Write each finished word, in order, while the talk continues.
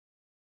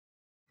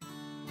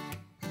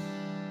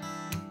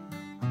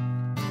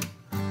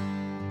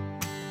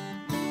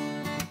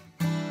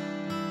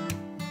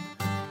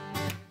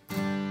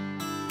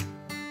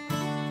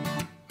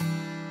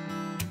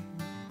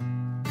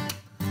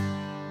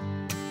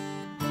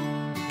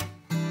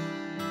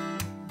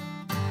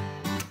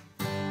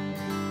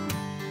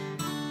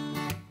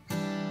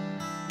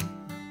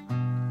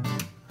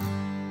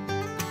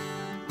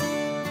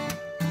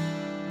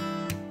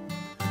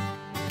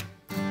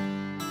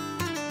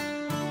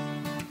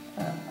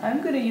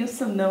I'm going to use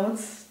some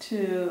notes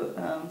to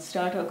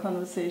start our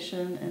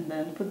conversation and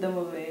then put them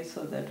away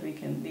so that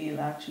we'll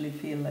actually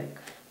feel like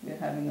we're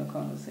having a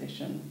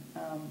conversation.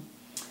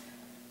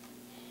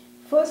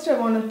 First, I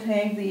want to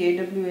thank the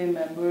AWA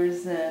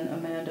members and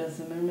Amanda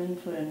Zimmerman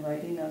for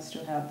inviting us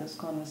to have this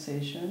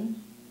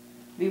conversation.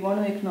 We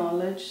want to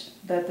acknowledge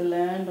that the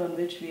land on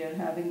which we are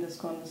having this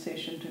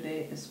conversation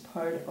today is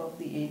part of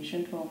the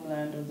ancient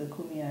homeland of the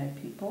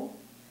Kumeyaay people.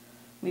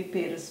 We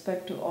pay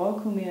respect to all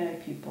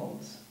Kumeyaay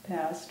peoples,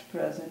 past,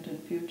 present,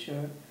 and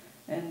future,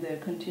 and their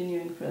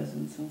continuing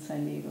presence in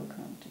San Diego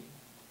County.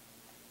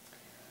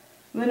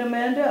 When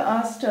Amanda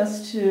asked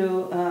us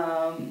to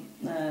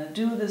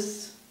do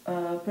this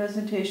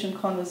presentation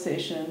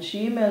conversation,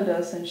 she emailed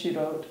us and she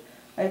wrote,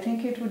 "I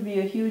think it would be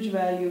a huge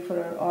value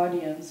for our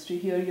audience to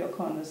hear your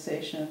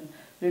conversation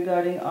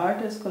regarding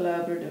art as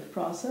collaborative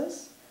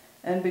process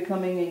and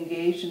becoming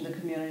engaged in the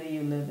community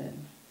you live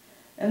in."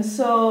 And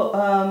so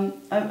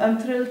I'm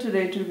thrilled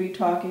today to be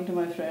talking to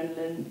my friend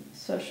Lynn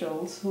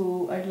Susholtz,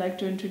 who I'd like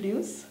to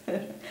introduce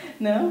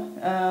now.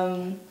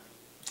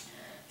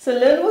 So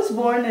Lynn was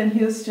born in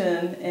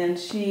Houston, and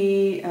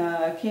she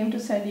came to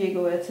San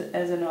Diego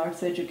as an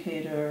arts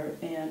educator,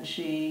 and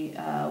she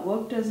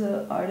worked as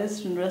an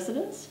artist in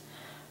residence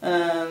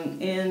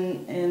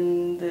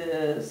in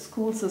the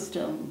school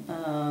system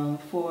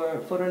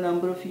for a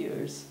number of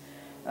years.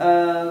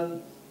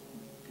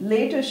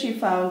 Later, she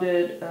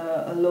founded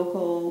a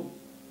local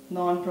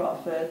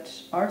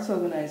nonprofit arts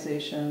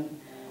organization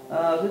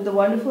with the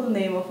wonderful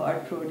name of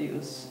Art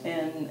Produce.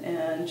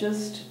 And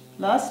just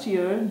last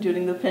year,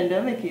 during the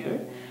pandemic year,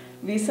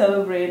 we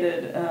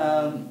celebrated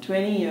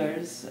 20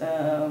 years.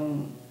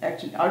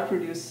 Actually, Art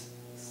Produce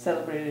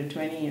celebrated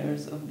 20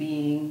 years of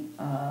being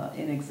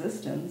in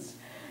existence.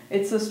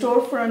 It's a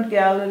storefront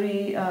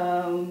gallery,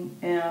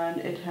 and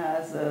it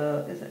has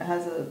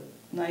a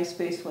nice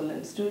space for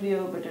Lynn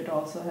Studio, but it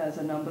also has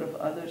a number of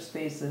other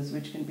spaces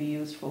which can be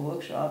used for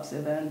workshops,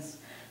 events,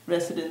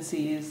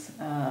 residencies.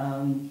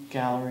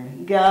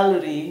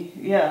 Gallery,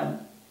 yeah.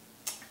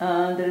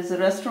 There is a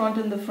restaurant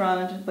in the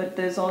front, but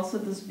there's also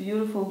this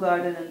beautiful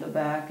garden in the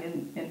back.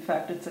 In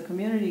fact, it's a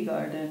community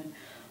garden.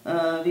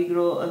 We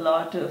grow a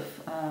lot of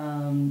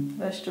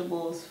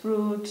vegetables,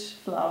 fruit,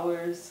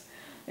 flowers.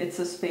 It's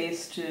a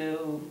space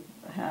to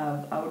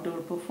have outdoor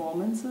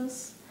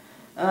performances.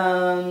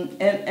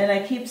 And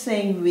I keep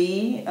saying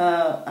we.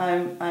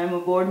 I'm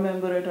a board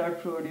member at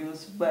Art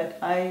Produce, but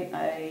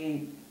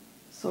I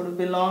sort of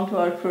belong to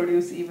Art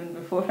Produce even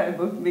before I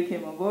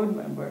became a board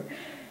member.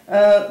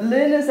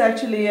 Lynn is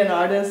actually an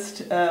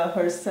artist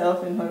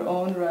herself in her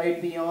own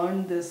right,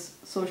 beyond this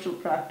social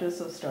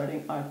practice of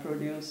starting Art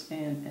Produce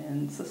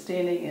and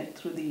sustaining it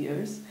through the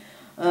years.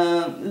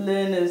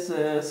 Lynn is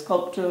a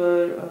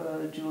sculptor,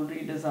 a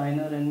jewelry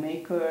designer and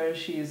maker.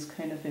 She's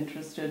kind of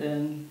interested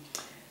in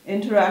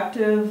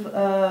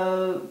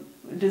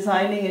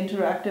designing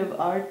interactive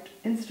art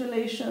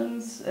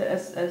installations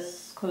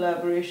as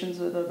collaborations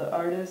with other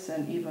artists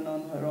and even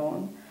on her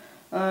own.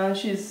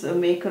 She's a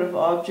maker of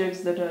objects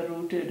that are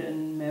rooted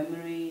in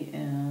memory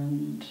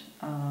and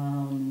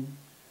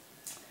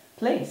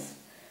place.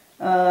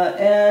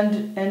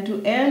 And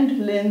to end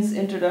Lynn's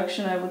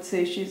introduction, I would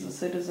say she's a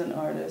citizen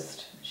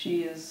artist.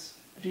 She is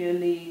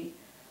really,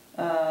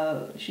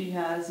 she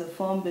has a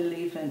firm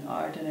belief in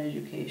art and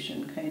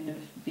education, kind of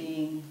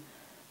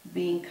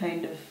being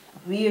kind of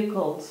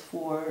vehicles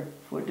for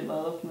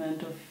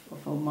development of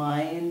a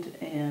mind.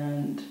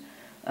 And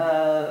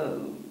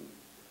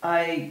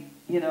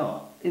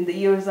in the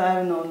years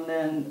I've known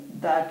Lynn,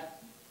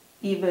 that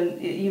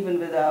even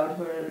without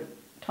her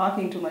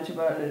talking too much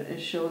about it, it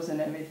shows in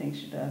everything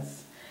she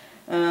does.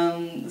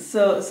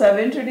 So I've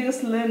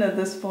introduced Lynn at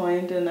this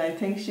point, and I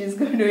think she's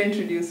going to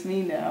introduce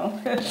me now.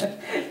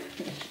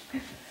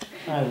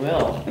 I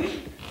will.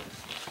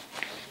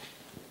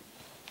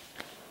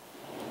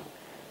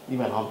 You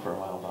went on for a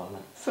while, Bhavna.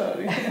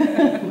 Sorry.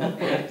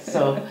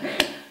 So,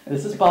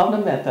 this is Bhavna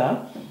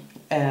Mehta,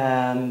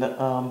 and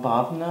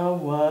Bhavna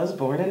was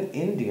born in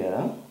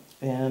India,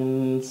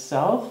 in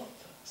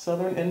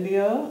southern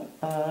India.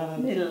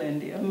 Middle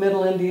India.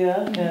 Middle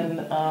India,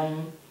 in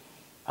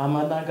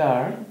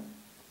Ahmednagar.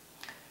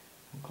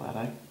 I'm glad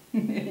I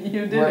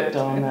You did worked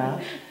on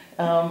that.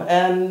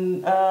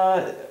 And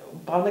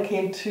Bhavna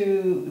came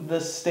to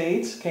the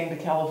States, came to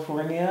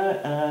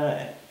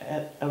California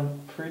at a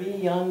pretty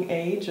young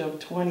age of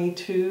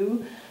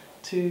 22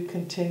 to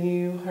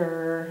continue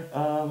her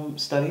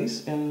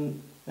studies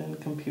in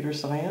computer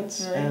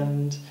science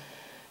and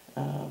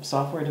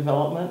software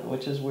development,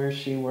 which is where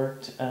she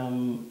worked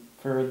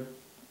for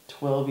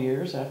 12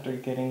 years after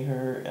getting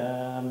her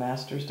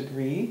master's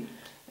degree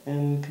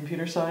in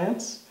computer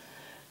science.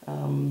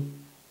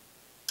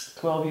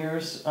 12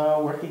 years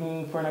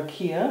working for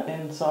Nokia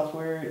in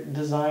software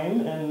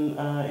design and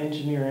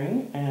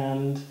engineering,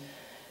 and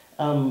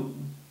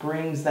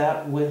brings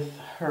that with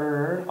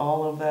her,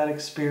 all of that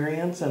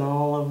experience and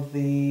all of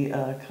the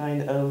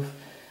kind of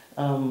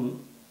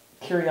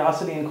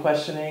curiosity and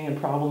questioning and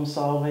problem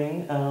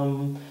solving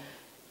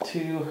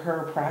to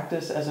her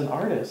practice as an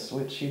artist,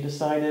 which she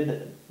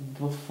decided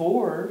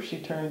before she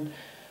turned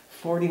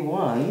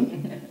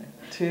 41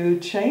 to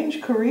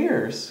change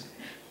careers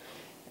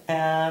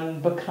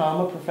and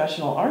become a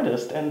professional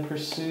artist and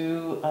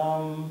pursue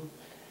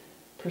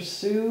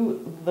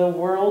the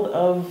world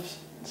of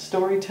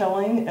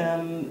storytelling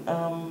and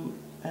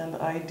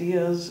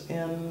ideas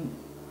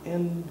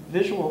in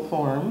visual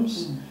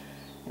forms,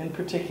 in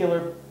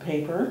particular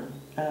paper,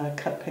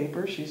 cut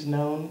paper. She's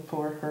known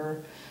for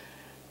her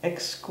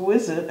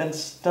exquisite and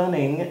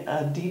stunning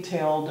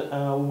detailed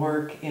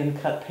work in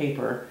cut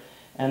paper,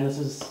 and this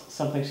is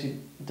something she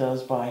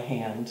does by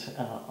hand,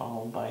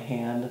 all by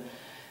hand.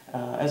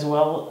 As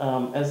well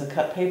as the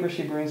cut paper,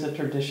 she brings the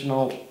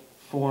traditional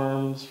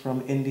forms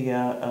from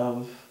India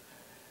of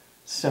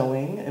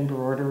sewing,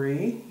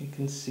 embroidery. You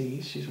can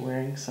see she's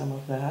wearing some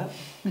of that.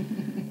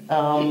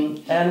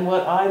 And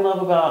what I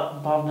love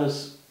about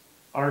Bhavna's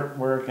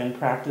artwork and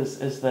practice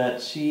is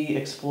that she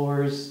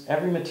explores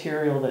every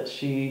material that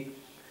she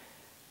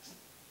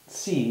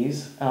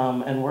sees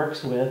and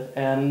works with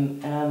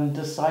and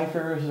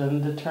deciphers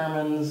and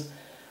determines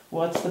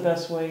what's the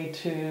best way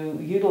to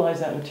utilize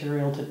that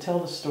material to tell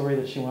the story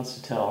that she wants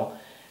to tell.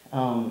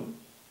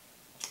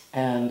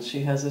 And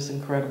she has this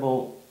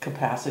incredible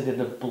capacity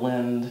to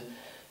blend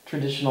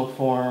traditional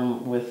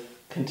form with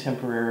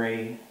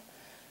contemporary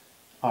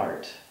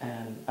art,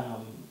 and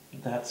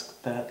that's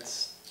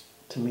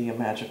to me a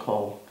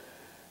magical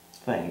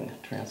thing,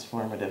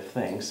 transformative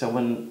thing. So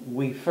when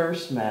we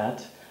first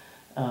met,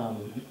 I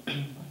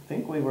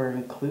think we were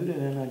included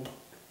in a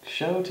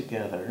show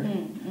together.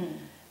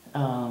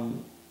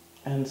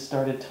 And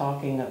started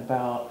talking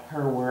about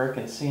her work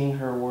and seeing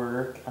her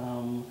work.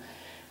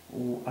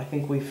 I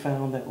think we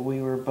found that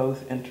we were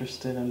both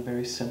interested in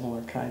very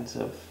similar kinds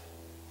of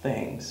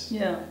things.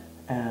 Yeah.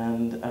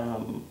 And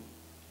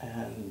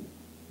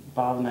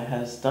Bhavna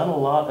has done a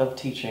lot of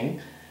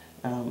teaching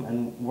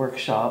and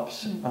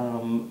workshops,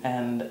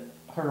 and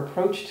her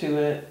approach to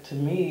it, to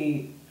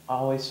me,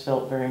 always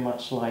felt very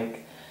much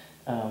like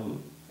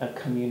a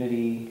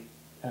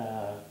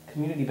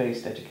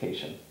community-based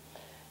education.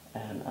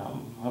 And I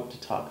hope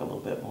to talk a little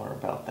bit more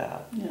about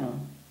that. Yeah.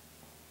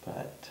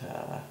 But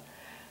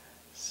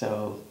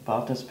so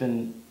Bhavna's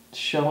been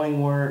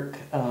showing work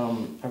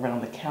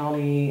around the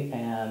county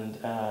and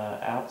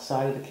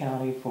outside of the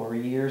county for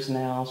years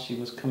now. She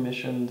was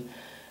commissioned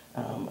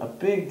a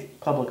big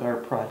public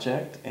art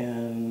project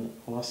in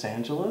Los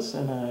Angeles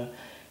in a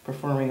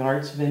performing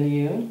arts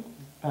venue,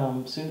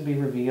 soon to be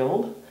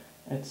revealed.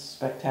 It's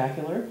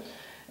spectacular.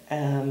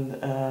 And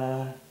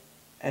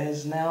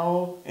is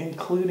now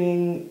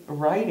including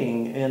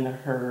writing in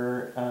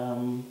her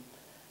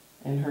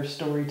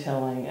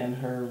storytelling and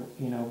her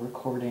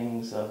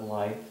recordings of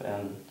life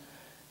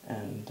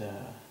and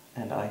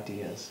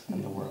ideas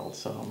in the world.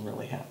 So I'm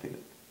really happy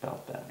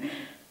about that.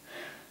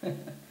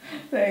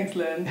 Thanks,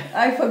 Lynn.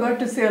 I forgot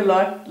to say a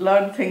lot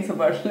of things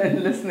about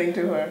Lynn listening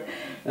to her.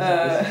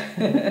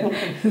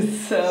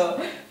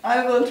 So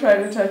I will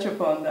try to touch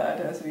upon that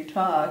as we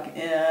talk,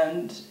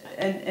 and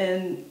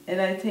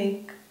I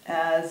think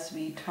as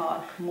we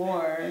talk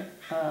more,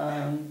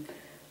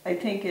 I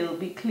think it'll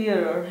be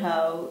clearer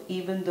how,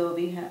 even though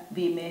we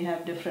may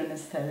have different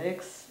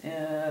aesthetics,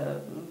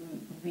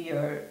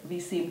 we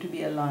seem to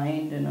be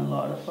aligned in a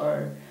lot of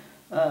our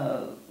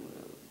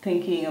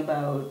thinking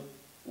about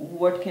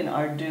what can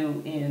art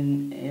do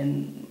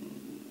in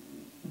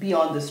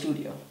beyond the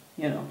studio.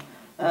 We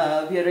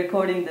are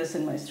recording this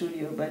in my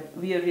studio, but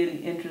we are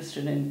really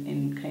interested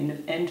in kind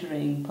of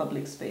entering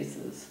public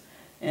spaces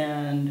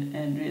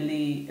and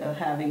really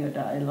having a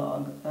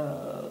dialogue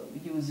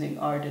using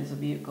art as a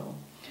vehicle.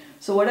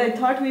 So what I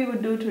thought we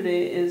would do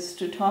today is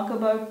to talk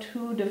about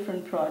two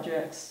different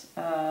projects,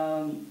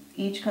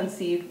 each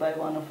conceived by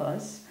one of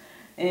us,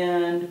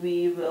 and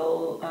we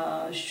will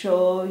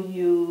show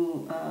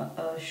you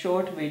a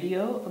short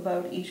video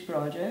about each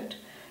project,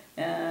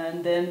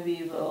 and then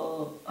we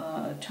will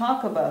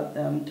talk about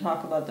them,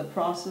 talk about the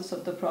process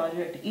of the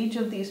project. Each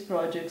of these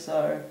projects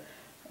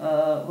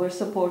were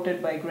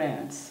supported by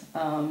grants.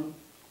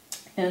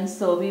 And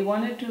so we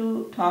wanted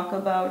to talk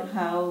about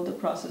how the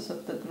process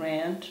of the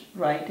grant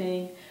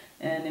writing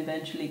and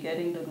eventually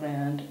getting the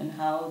grant, and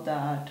how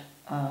that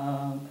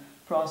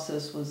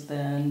process was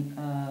then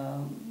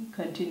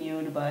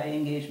continued by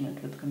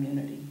engagement with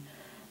community.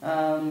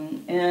 I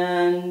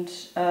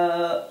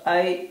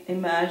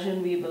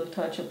imagine we will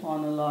touch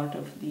upon a lot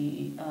of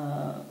the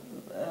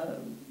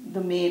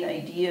main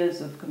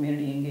ideas of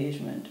community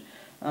engagement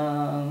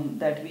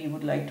that we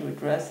would like to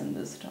address in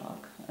this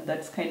talk.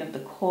 That's kind of the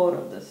core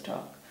of this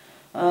talk.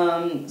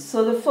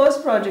 So the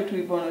first project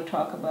we want to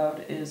talk about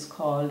is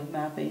called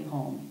Mapping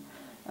Home.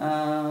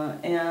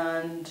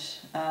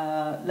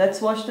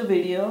 Let's watch the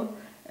video,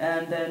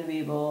 and then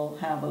we will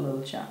have a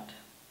little chat.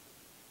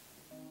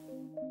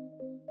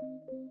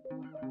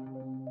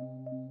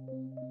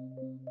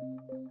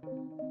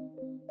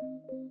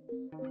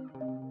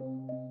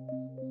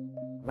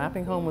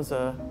 Mapping Home was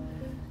a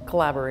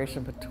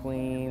collaboration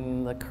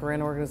between the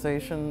Corinne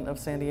organization of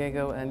San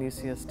Diego and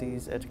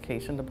UCSD's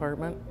education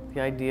department.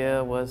 The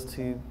idea was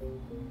to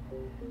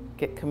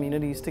get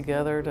communities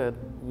together to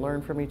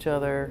learn from each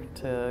other,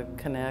 to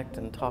connect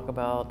and talk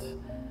about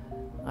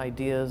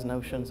ideas,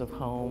 notions of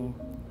home,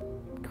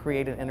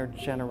 create an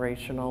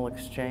intergenerational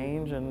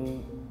exchange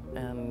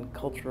and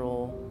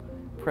cultural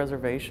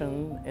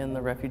preservation in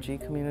the refugee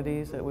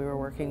communities that we were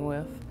working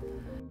with.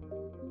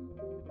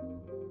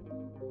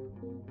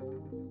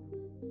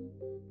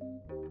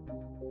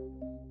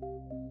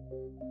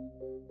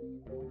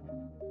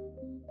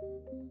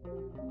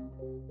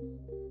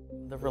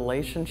 The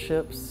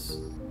relationships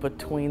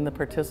between the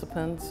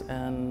participants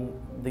and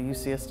the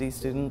UCSD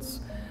students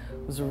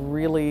was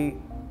really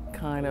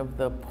kind of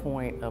the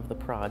point of the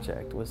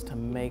project, was to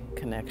make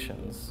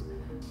connections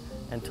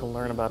and to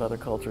learn about other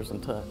cultures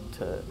and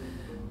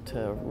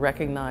to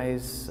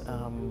recognize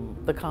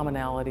the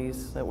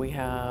commonalities that we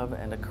have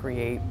and to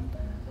create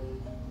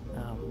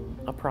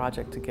a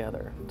project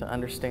together, to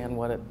understand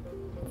what it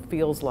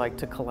feels like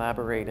to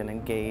collaborate and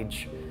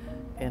engage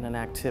in an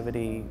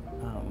activity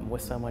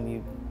with someone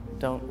you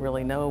don't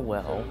really know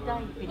well.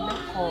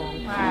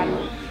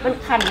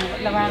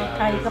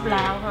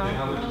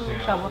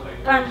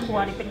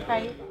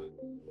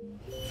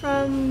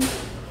 From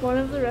one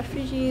of the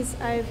refugees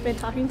I've been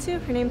talking to,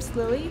 her name's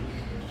Lily.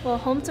 Well,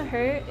 home to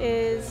her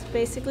is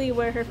basically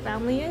where her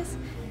family is,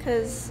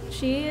 because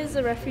she is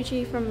a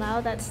refugee from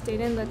Laos that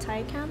stayed in the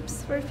Thai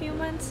camps for a few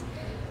months,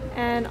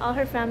 and all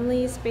her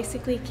families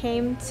basically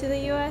came to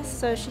the US,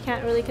 so she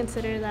can't really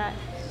consider that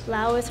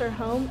Laos is her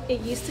home.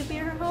 It used to be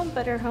her home,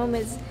 but her home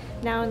is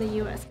now in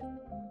the US.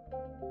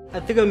 I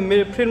think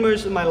pretty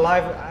much in my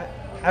life,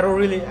 I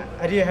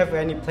didn't have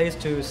any place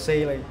to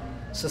say like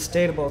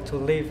sustainable to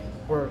live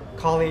or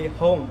call it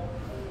home.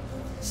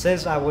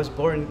 Since I was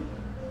born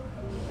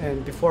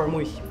and before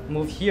I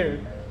moved here,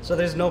 so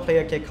there's no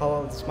place I can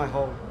call this my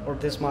home or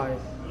this my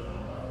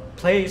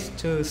place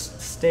to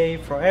stay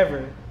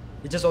forever.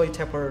 It's just only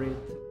temporary.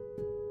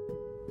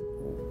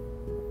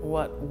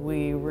 What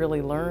we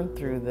really learned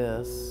through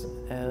this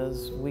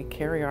is we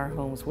carry our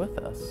homes with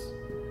us.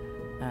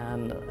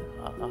 And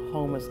a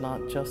home is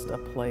not just a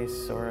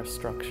place or a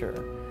structure.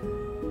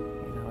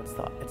 You know,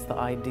 it's the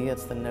idea,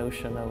 it's the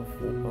notion of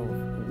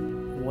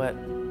what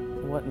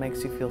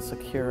makes you feel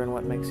secure and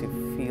what makes you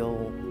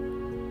feel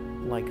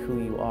like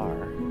who you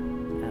are.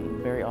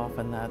 And very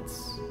often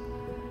that's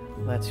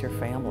your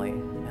family,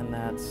 and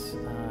that's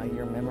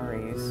your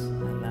memories,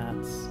 and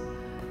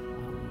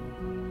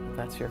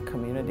that's your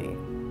community.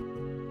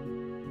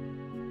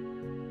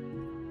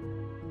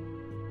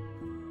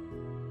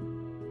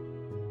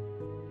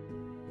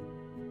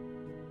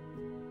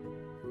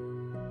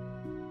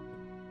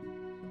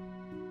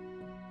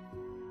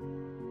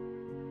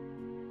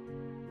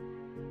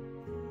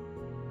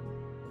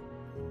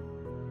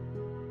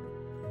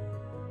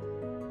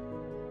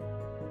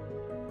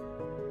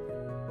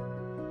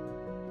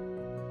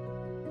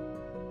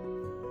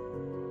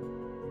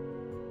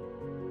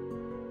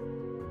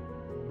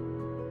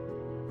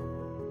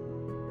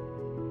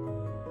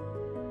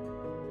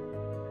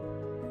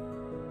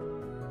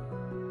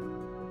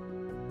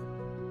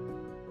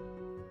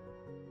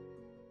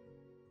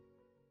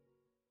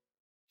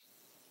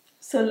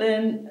 So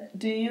Lynn,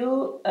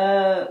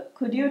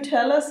 could you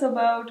tell us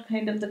about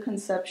kind of the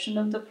conception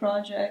of the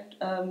project?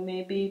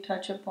 Maybe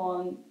touch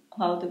upon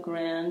how the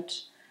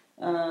grant,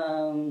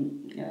 how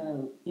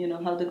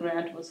the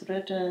grant was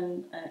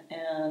written,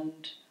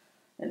 and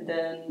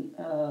then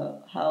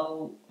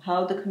how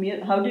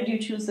did you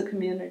choose the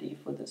community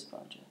for this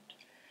project?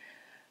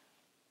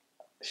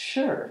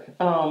 Sure.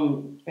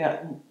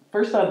 Yeah.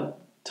 First, I'd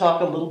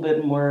talk a little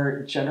bit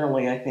more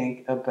generally, I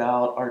think,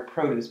 about Art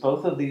Produce.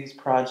 Both of these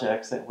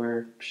projects that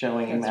we're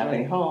showing in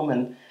Mapping Home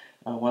and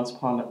Once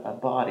Upon a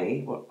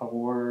Body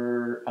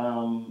were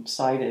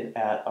cited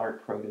at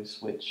Art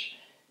Produce, which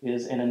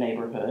is in a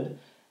neighborhood.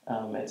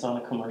 It's on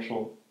a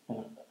commercial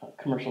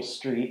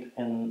street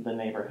in the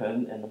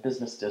neighborhood, in the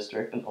business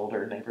district, an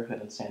older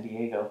neighborhood in San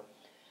Diego.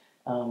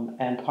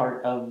 And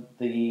part of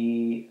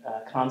the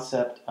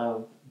concept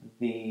of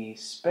the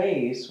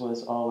space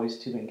was always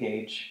to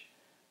engage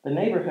the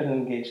neighborhood and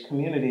engage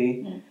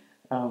community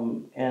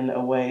in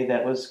a way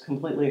that was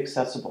completely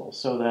accessible,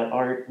 so that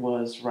art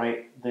was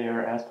right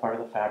there as part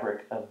of the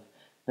fabric of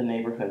the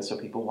neighborhood, so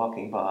people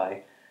walking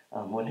by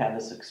would have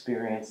this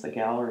experience. The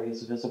gallery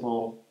is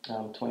visible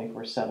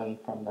 24/7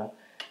 from the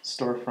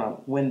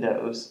storefront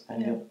windows,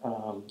 and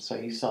so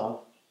you saw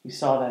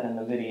that in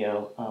the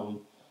video.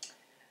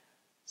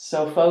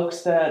 So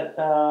folks that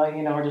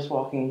are just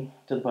walking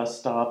to the bus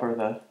stop or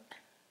the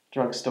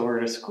drugstore or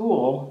to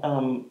school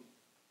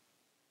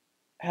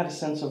had a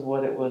sense of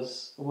what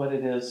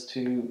it is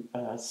to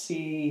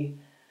see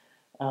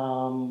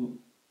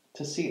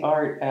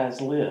art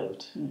as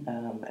lived,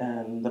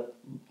 and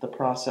the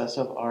process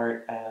of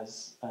art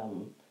as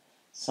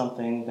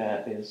something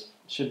that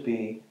should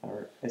be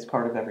or is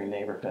part of every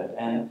neighborhood.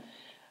 And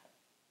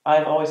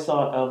I've always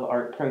thought of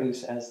Art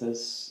Produce as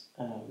this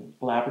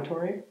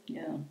laboratory.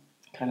 Yeah.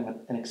 kind of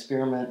an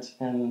experiment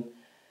in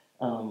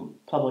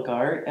public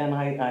art, and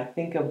I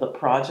think of the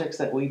projects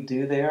that we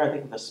do there. I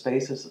think of the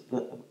spaces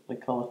that we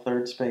call a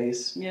third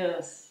space.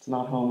 Yes. It's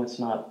not home, it's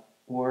not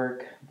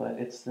work, but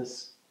it's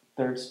this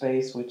third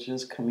space, which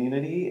is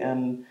community,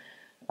 and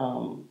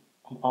I'm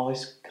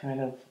always kind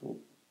of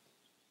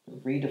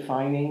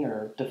redefining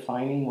or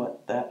defining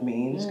what that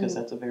means, because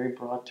that's a very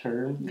broad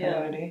term,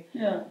 community.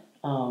 Yeah.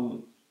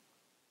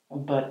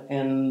 But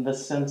in the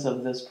sense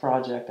of this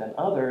project and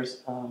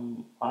others,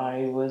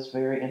 I was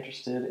very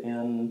interested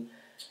in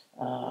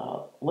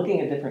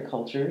looking at different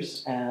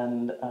cultures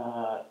and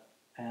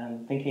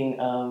thinking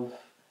of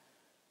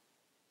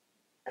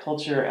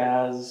culture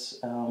as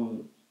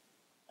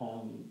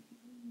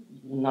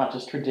not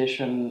just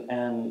tradition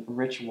and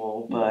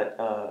ritual, but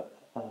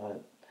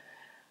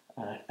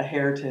a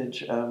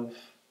heritage of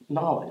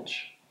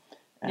knowledge.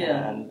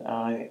 And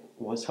I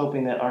was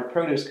hoping that Art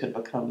Produce could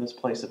become this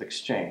place of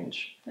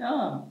exchange,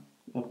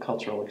 of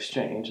cultural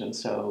exchange. And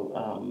so,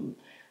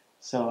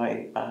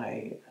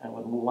 I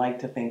would like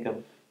to think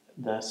of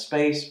the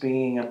space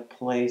being a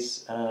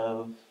place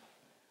of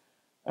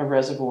a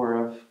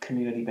reservoir of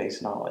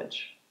community-based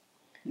knowledge.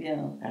 I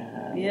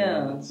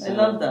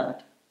love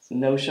that.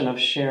 Notion of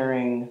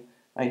sharing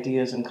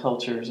ideas and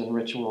cultures and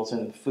rituals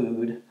and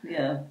food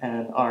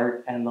and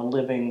art and the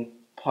living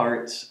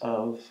parts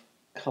of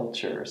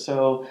culture.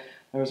 So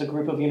there was a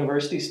group of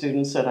university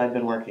students that I've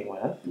been working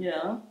with.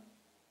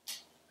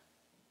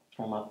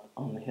 From up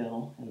on the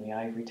hill in the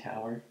Ivory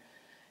Tower,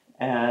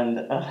 and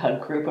a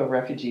group of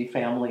refugee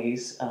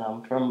families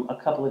from a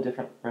couple of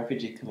different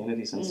refugee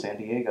communities in San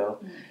Diego.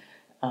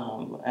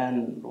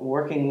 And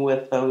working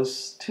with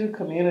those two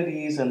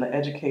communities and the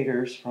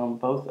educators from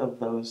both of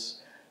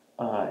those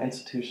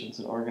institutions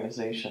and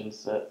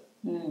organizations, that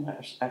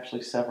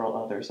actually several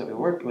others that we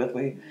worked with,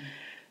 we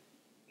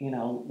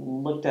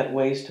looked at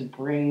ways to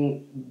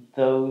bring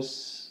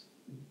those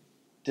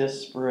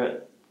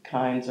disparate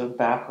kinds of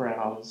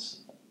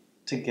backgrounds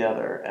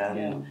together,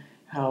 and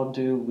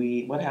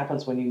what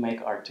happens when you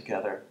make art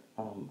together,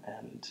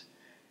 and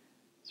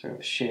sort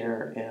of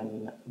share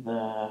in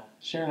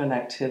an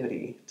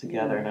activity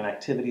together, and an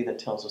activity that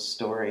tells a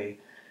story.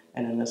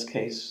 And in this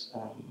case,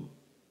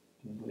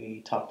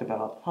 we talked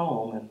about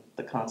home and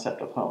the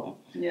concept of home.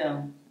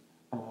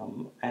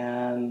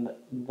 And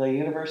the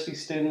university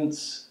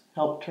students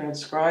helped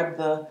transcribe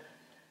the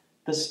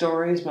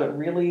stories, but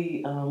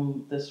really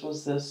this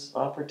was this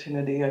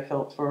opportunity I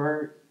felt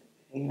for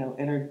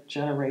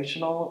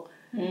intergenerational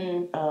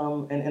and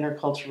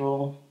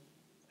intercultural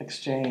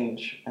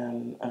exchange,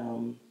 and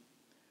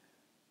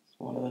it's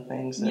one of the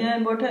things that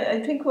and what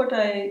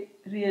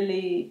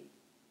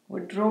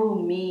what drove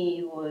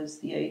me was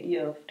the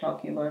idea of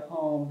talking about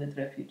home with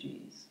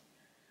refugees,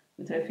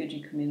 with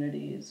refugee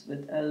communities,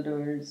 with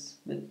elders,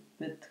 with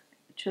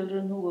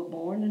children who were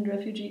born in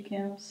refugee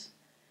camps.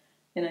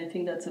 And I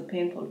think that's a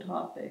painful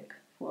topic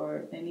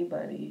for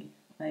anybody,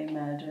 I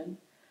imagine.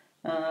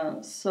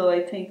 So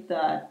I think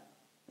that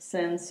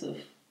sense of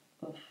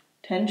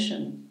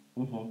tension,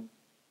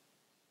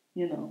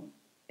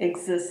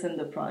 exists in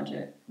the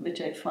project,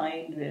 which I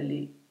find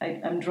really,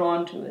 I'm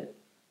drawn to it.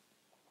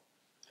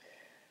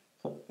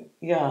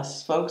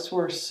 Yes, folks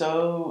were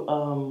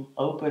so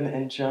open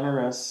and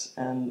generous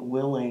and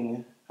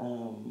willing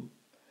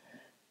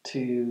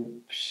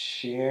to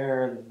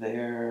share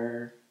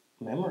their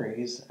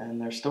memories and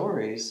their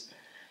stories.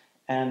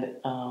 And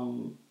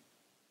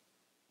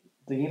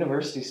the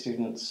university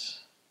students,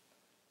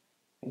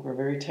 I think, were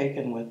very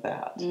taken with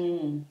that.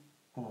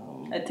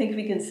 I think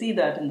we can see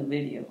that in the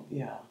video.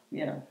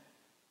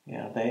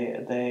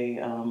 They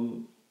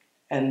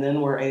and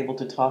then were able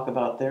to talk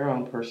about their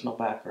own personal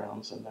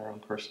backgrounds and their own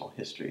personal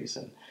histories,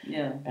 and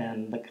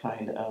the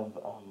kind of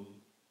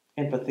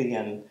empathy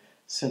and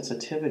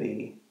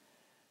sensitivity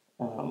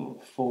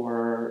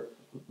for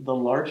the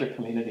larger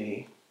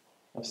community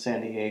of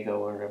San Diego,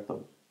 or of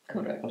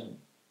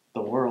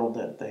the world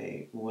that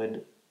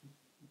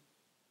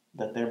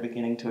they're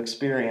beginning to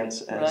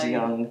experience as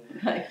young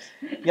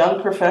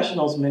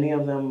professionals, many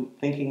of them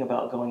thinking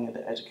about going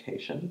into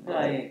education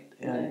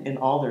in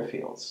all their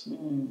fields.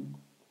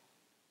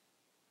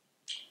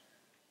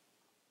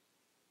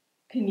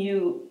 Can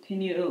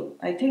you,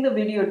 I think the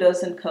video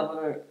doesn't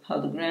cover how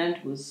the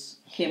grant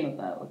came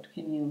about.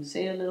 Can you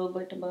say a little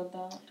bit about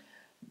that?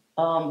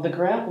 The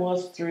grant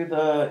was through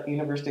the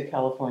University of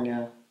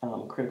California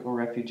Critical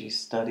Refugee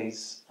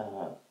Studies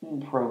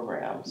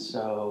program.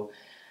 So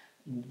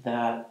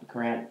that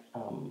grant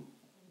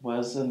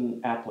was an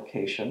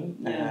application,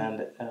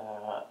 and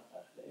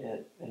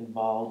it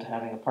involved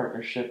having a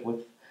partnership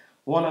with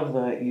one of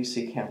the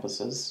UC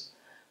campuses,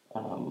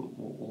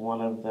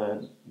 one of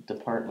the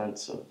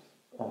departments of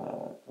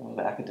one of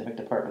the academic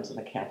departments of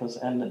the campus,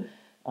 and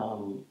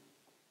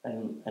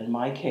in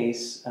my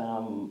case, a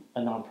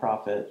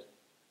nonprofit,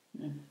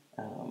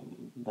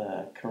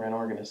 the Korean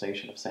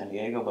Organization of San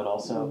Diego, but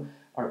also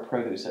Art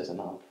Produce as a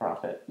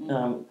nonprofit.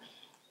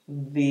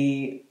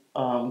 The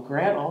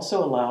grant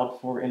also allowed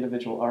for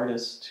individual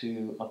artists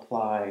to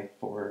apply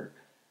for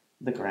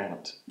the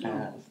grant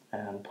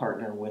and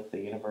partner with the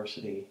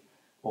university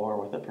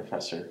or with a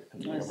professor in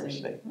the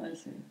university. I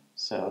see.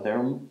 So there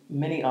are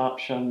many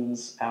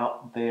options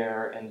out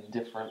there in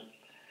different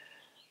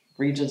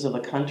regions of the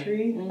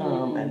country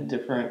and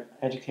different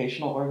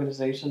educational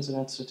organizations and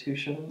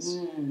institutions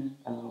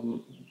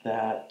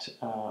that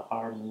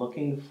are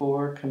looking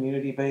for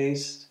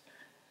community-based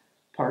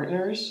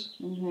partners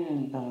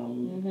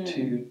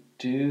to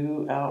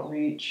do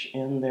outreach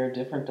in their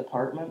different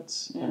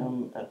departments.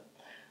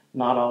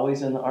 Not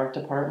always in the art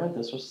department.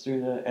 This was through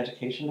the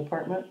education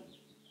department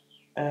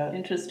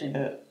Interesting.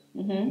 at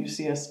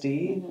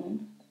UCSD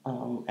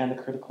and the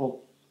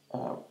critical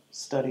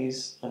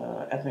studies,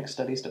 ethnic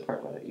studies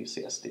department at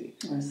UCSD.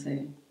 I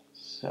see.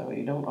 So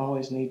you don't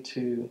always need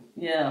to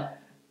Yeah.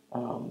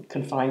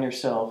 confine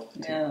yourself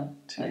I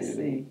to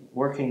see.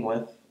 working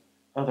with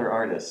other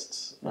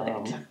artists.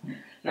 Right.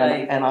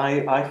 And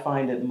I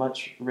find it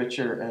much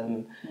richer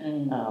and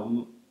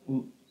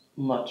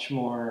much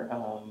more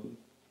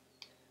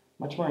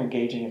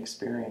engaging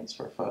experience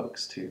for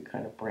folks to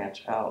kind of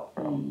branch out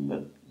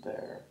from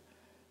their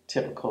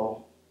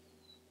typical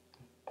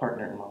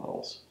partner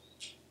models.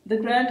 The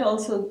grant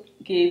also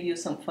gave you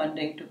some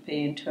funding to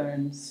pay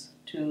interns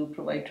to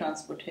provide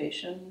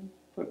transportation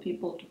for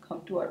people to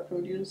come to Art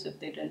Produce if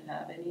they didn't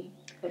have any,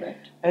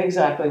 correct?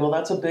 Exactly. Well,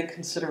 that's a big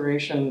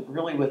consideration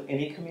really with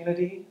any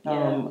community.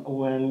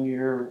 When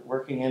you're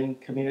working in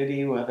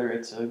community, whether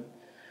it's a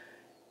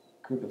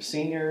group of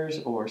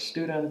seniors or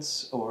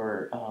students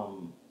or a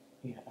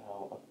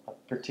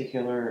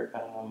particular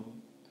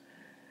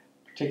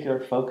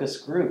focus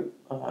group,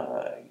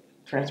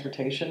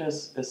 transportation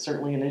is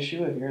certainly an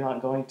issue if you're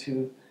not going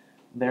to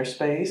their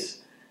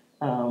space.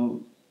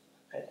 To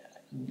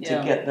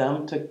get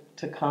them to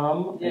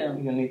come,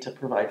 you need to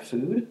provide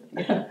food.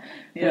 Food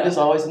is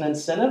always an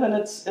incentive, and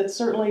it's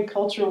certainly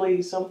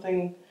culturally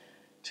something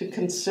to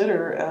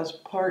consider as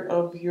part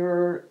of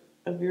your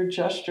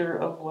gesture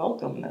of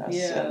welcomeness.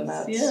 And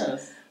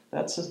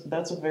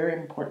that's a very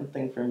important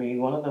thing for me.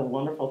 One of the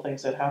wonderful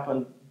things that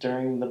happened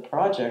during the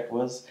project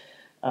was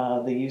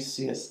the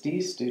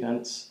UCSD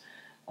students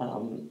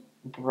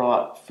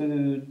brought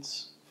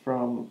foods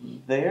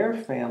from their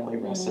family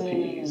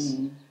recipes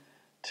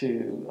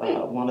to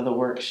one of the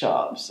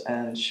workshops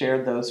and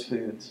shared those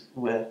foods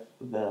with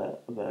the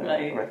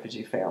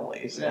refugee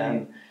families.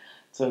 And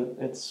so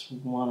it's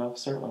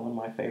certainly one of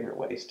my favorite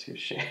ways to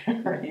share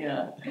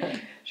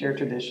share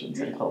traditions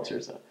and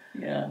cultures.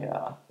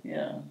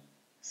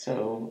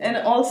 So, and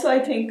also I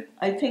think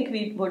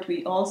what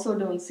we also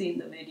don't see in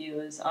the video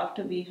is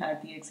after we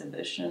had the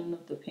exhibition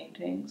of the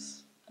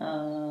paintings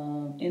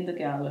in the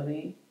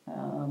gallery,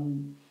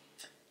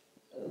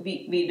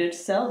 we did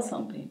sell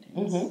some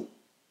paintings.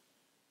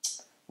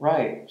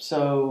 Right.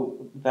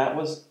 So that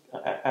was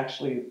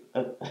actually,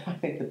 I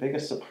think, the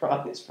biggest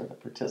surprise for the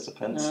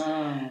participants,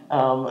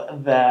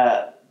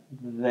 that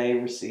they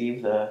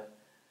received the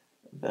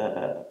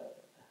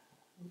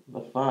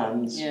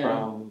funds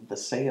from the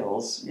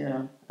sales.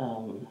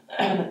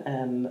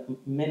 And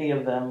many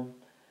of them,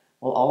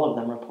 well, all of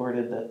them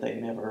reported that they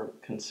never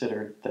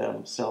considered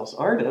themselves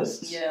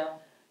artists.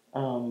 Except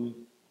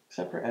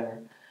for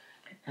Ever.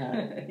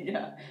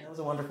 That was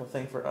a wonderful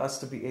thing for us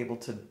to be able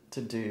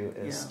to do,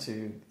 is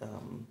to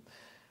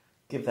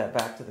give that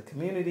back to the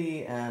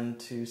community and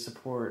to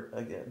support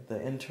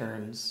the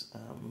interns.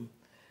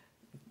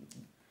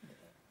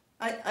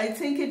 I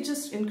think it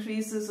just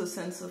increases a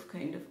sense of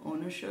kind of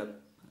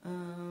ownership.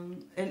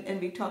 And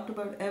we talked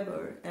about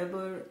Eber.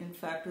 Eber, in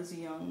fact, was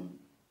a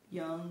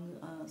young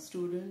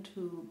student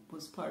who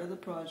was part of the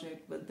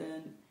project, but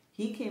then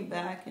he came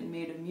back and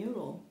made a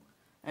mural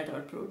at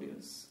Art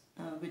Produce.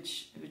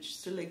 Which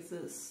still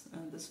exists.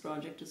 This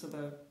project is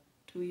about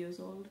 2 years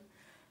old.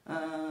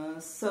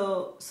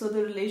 So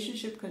the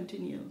relationship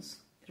continues,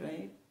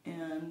 right?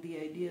 And the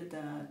idea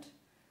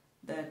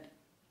that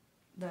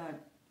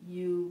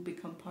you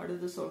become part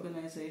of this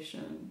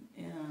organization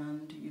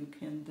and you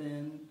can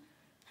then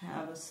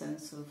have a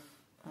sense of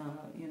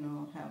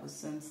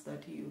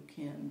that you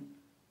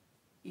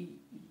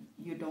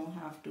don't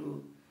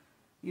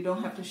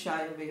have to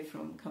shy away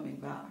from coming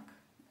back.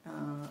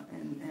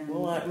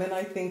 Well,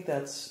 I think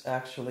that's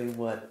actually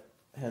what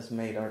has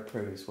made Art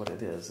Produce what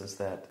it is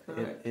that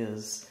it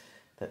is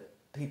that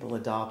people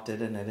adopt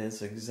it, and it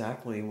is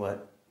exactly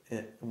what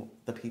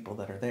the people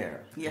that are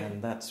there,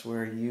 and that's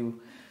where you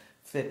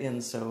fit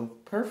in so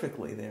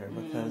perfectly there,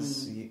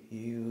 because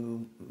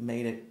you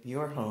made it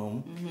your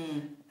home,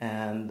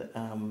 and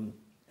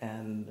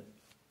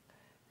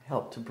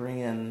helped to bring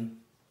in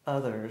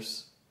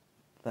others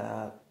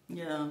that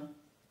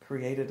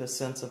created a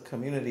sense of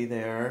community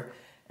there.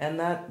 And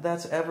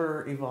that's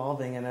ever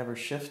evolving and ever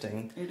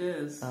shifting. It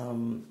is.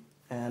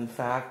 In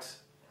fact,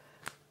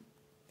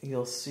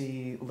 you'll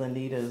see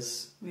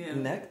Lenita's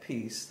neck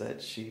piece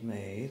that she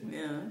made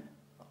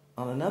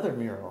on another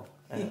mural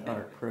at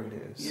Art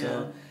Produce.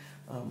 So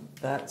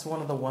that's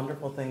one of the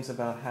wonderful things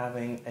about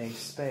having a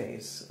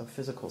space, a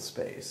physical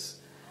space,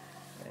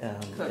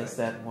 is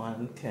that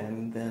one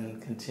can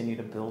then continue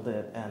to build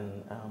it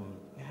and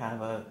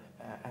have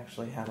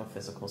actually have a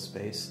physical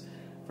space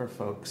for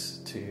folks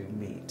to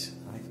meet.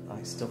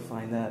 I still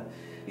find that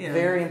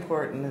very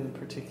important, and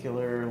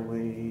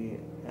particularly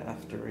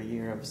after a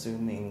year of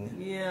Zooming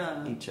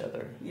each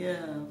other.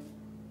 Yeah.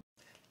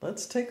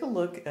 Let's take a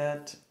look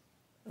at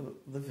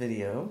the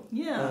video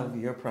of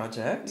your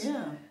project,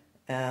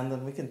 and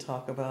then we can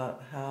talk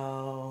about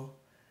how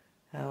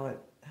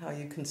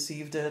you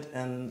conceived it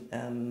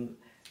and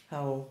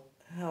how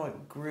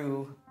it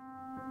grew.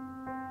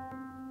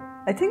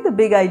 I think the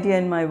big idea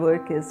in my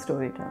work is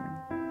storytelling.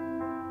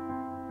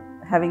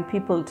 Having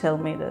people tell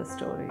me their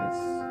stories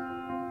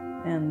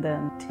and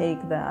then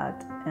take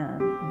that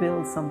and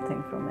build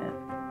something from it,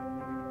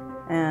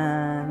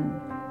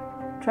 and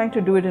trying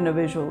to do it in a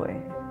visual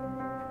way.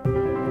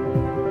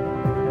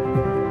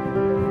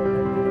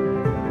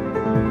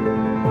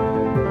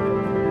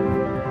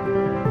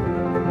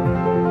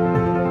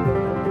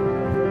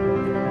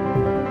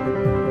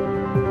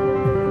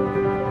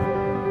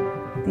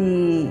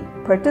 The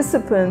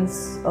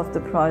participants of the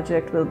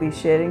project will be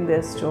sharing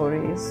their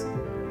stories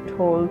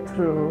told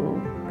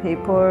through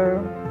paper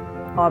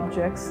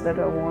objects that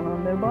are worn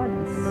on their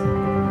bodies.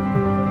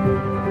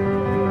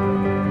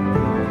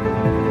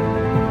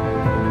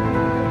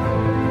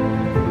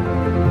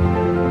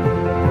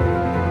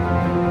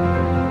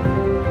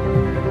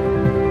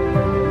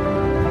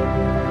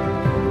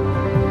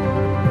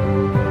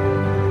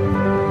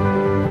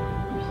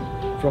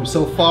 From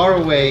so far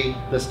away,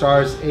 the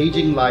star's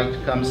aging light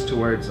comes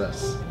towards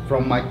us.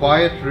 From my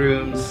quiet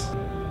rooms,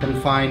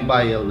 confined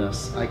by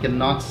illness, I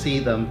cannot see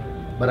them,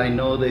 but I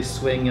know they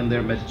swing in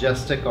their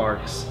majestic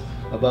arcs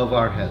above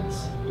our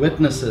heads.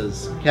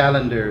 Witnesses,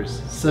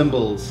 calendars,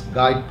 symbols,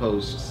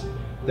 guideposts,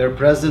 their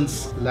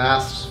presence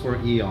lasts for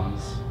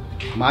eons.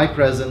 My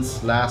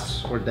presence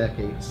lasts for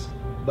decades,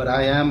 but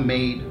I am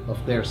made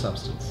of their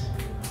substance.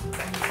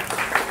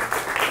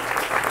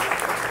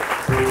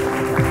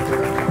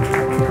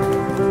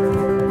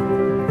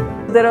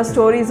 There are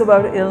stories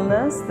about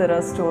illness, there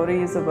are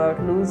stories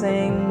about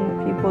losing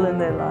people in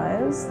their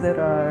lives, there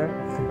are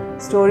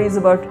stories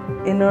about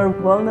inner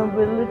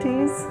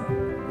vulnerabilities,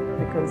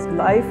 because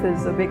life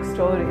is a big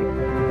story.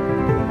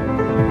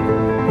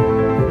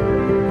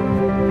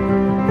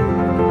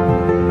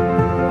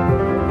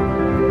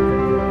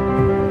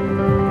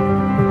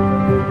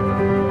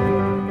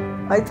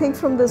 I think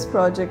from this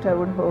project I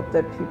would hope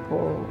that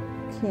people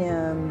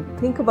can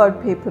think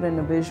about paper in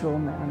a visual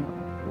manner.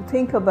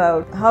 Think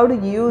about how to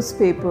use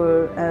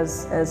paper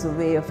as a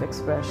way of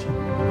expression.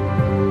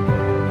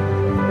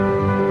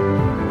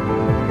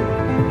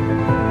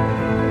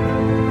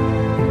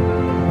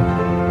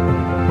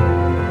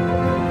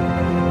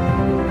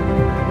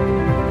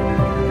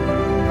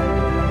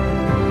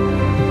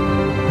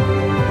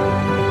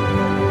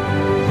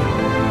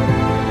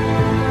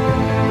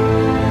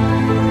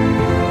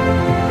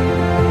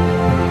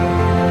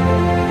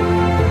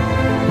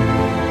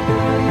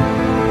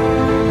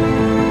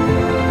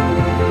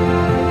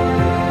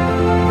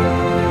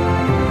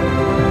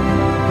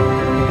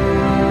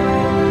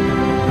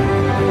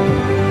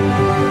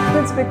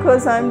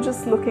 Because I'm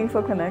just looking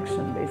for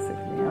connection,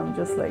 basically. I'm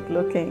just like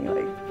looking,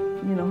 like,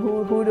 you know,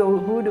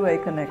 who do I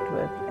connect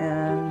with?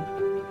 And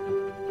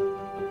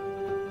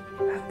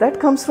that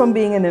comes from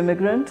being an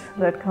immigrant.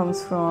 That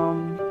comes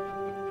from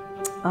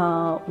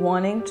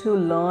wanting to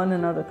learn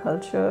another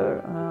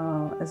culture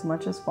as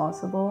much as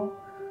possible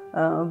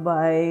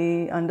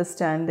by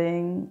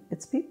understanding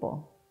its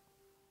people.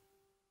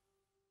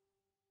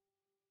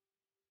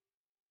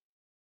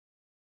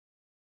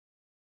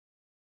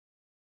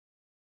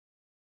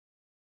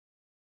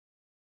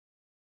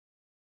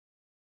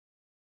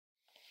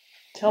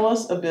 Tell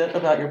us a bit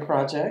about your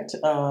project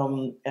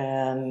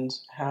and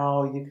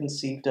how you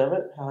conceived of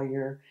it, how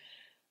your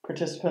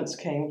participants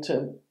came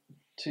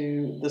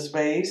to the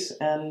space,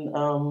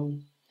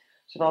 and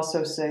should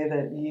also say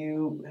that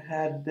you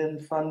had been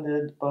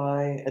funded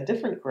by a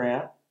different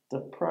grant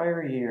the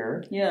prior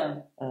year,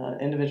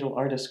 individual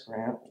artist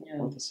grant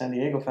with the San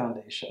Diego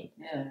Foundation,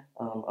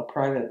 a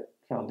private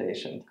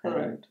foundation.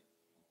 Correct.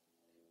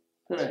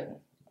 Correct.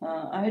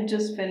 I had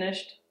just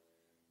finished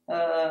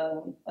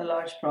a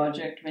large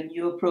project when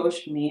you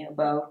approached me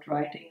about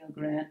writing a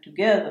grant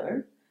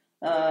together,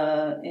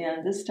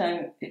 and this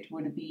time it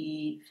would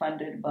be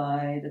funded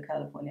by the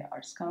California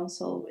Arts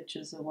Council, which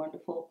is a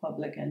wonderful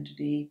public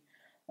entity,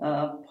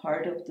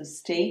 part of the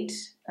state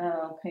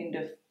kind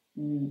of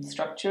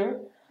structure,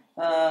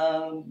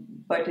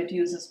 but it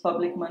uses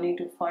public money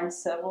to fund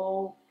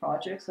several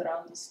projects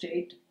around the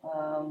state.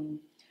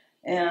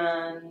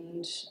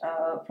 And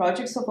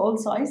projects of all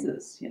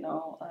sizes, you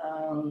know,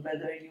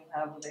 whether you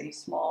have a very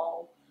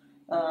small,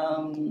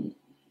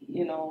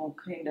 you know,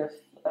 kind of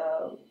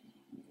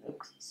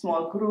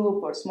small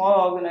group or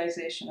small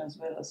organization, as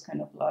well as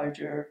kind of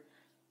larger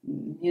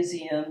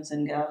museums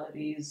and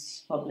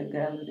galleries, public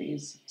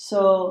galleries.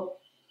 So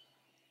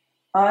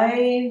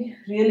I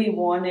really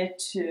wanted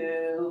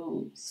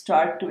to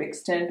start to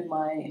extend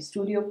my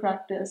studio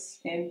practice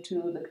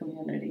into the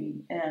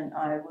community, and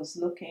I was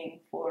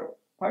looking for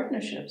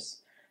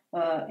partnerships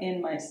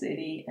in my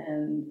city.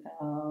 And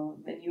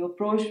when you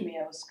approached me,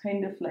 I was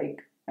kind of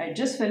like, I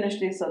just finished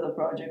this other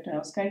project and I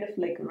was kind of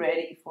like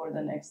ready for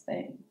the next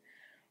thing.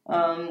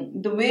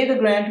 The way the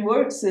grant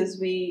works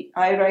is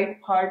I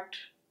write part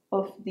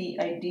of the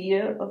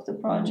idea of the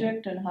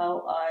project and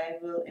how I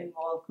will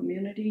involve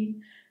community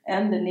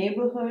and the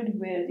neighborhood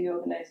where the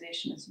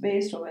organization is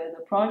based or where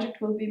the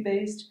project will be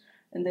based.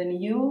 And then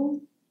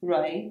you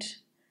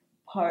write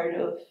part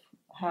of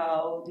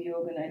how the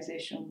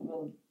organization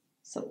will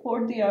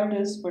support the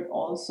artists, but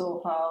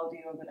also how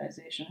the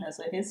organization has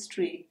a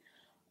history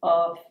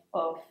of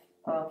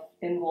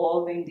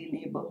involving the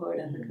neighborhood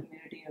and the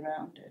community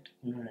around it.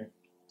 Right.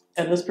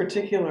 And this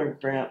particular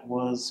grant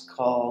was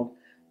called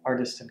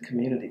Artists and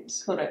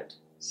Communities. Correct.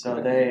 So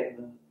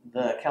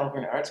the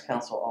California Arts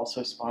Council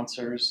also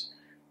sponsors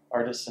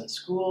artists in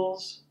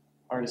schools,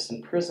 artists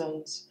in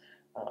prisons,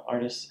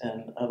 artists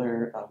in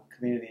other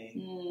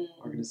community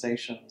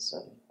organizations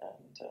and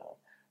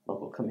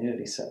local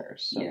community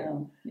centers.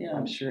 So yeah.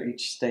 I'm sure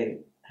each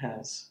state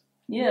has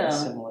Yeah. a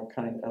similar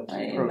kind of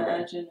I program.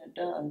 imagine it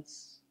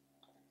does.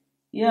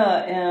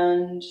 Yeah,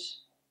 and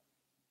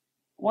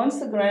once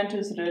the grant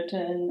is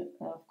written,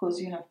 of course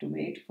you have to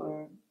wait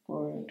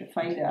to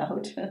find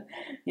out,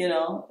 you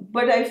know.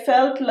 But I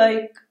felt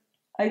like,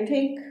 I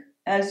think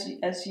as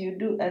you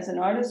do, as an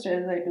artist,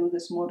 as I do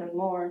this more and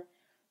more,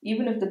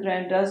 even if the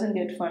grant doesn't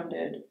get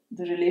funded,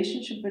 the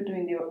relationship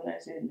between the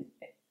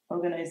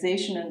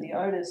organization and the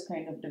artist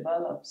kind of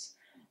develops.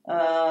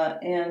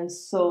 And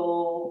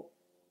so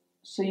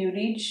you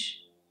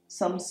reach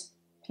some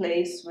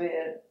place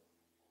where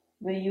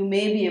you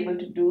may be able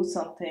to do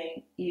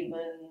something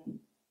even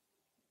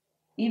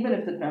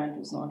if the grant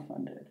was not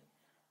funded.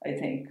 I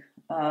think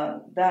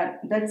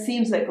that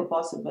seems like a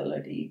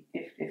possibility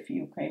if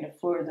you kind of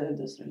further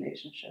this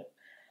relationship.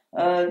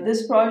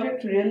 This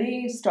project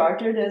really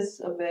started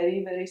as a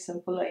very, very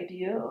simple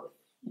idea of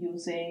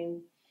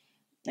using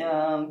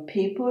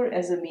paper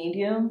as a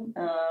medium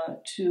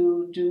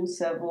to do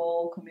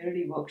several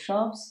community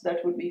workshops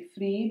that would be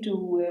free to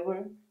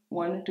whoever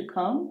wanted to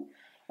come.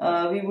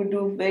 We would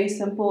do very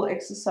simple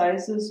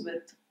exercises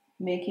with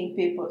making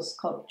paper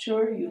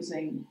sculpture,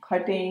 using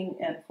cutting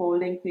and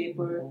folding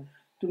paper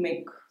to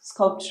make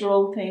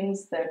sculptural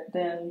things that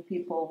then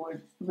people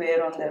would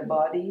wear on their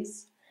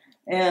bodies.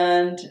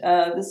 And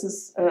this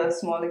is a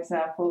small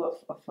example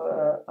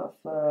of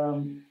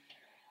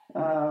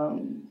a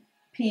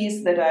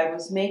piece that I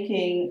was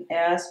making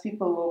as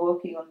people were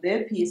working on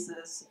their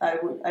pieces.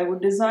 I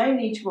would design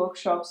each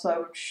workshop, so I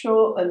would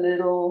show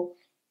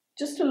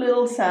just a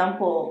little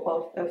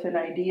sample of an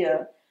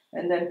idea,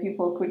 and then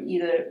people could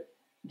either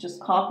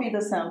just copy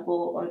the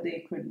sample or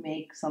they could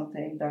make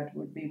something that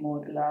would be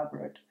more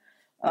elaborate.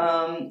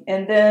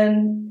 And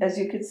then, as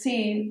you could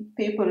see,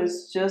 paper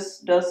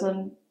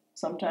doesn't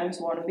sometimes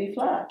want to be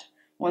flat.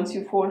 Once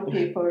you fold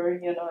paper,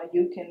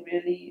 you can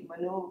really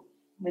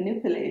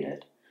manipulate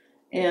it.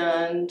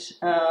 And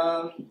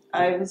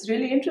I was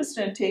really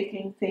interested in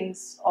taking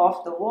things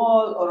off the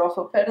wall or off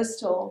a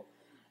pedestal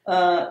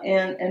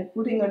and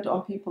putting it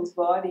on people's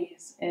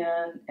bodies.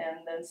 And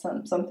then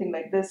something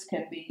like this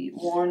can be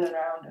worn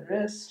around a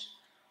wrist,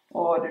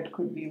 or it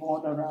could be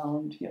worn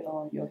around,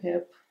 your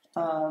hip.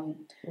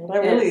 What I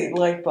really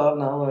like, Bob,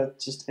 and I want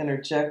to just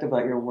interject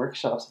about your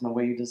workshops and the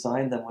way you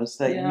designed them, was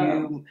that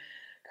you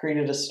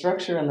created a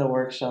structure in the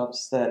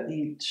workshops that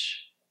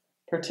each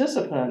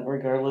participant,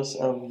 regardless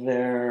of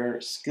their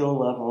skill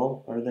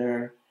level or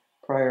their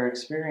prior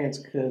experience,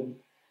 could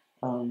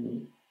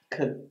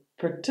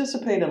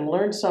participate and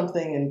learn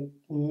something and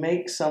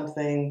make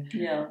something,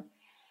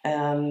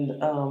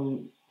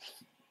 and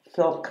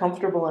felt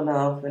comfortable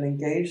enough and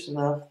engaged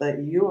enough that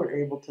you were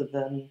able to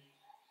then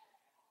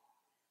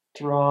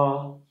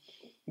draw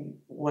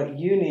what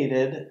you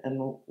needed and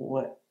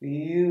what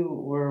you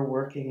were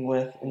working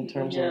with in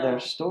terms of their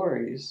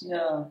stories.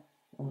 Yeah.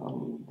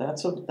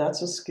 That's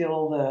a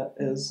skill that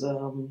is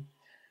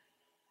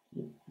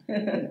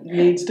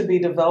needs to be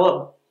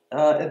developed.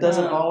 It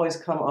doesn't always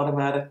come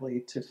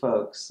automatically to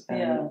folks,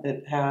 and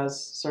it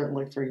has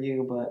certainly for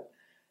you. But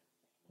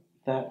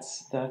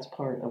that's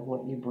part of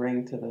what you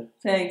bring to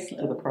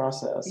the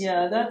process.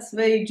 Yeah, that's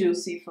very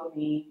juicy for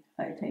me.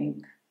 I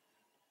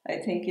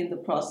think in the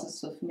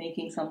process of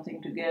making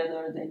something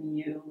together, then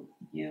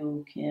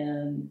you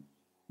can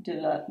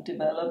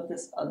develop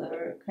this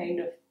other kind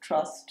of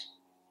trust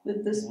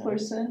with this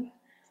person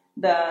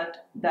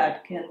that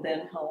can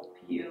then help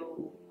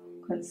you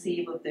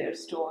conceive of their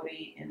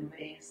story in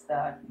ways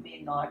that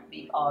may not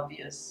be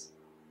obvious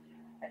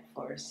at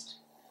first.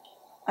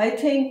 I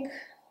think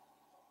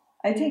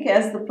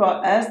as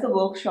the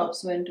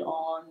workshops went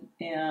on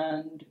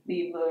and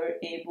we were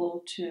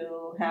able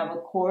to have a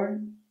core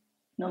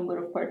number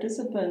of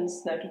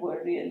participants that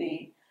were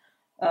really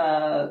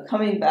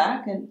coming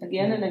back and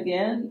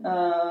again,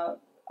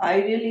 I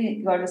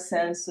really got a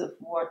sense of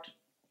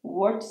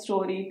what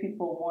story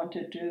people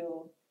wanted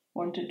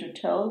to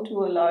tell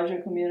to a larger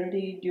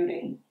community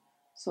during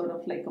sort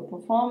of like a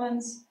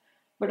performance,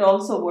 but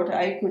also what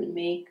I could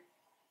make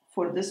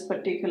for this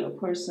particular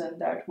person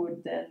that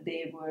could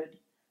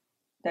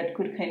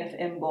kind of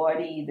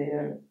embody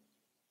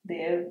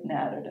their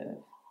narrative,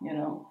 you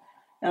know.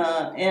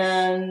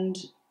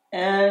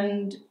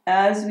 And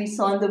as we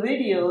saw in the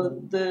video,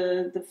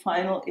 the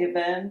final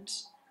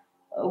event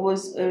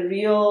was a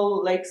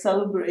real like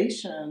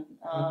celebration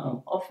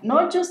of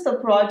not just the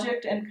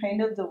project and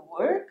kind of the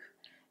work,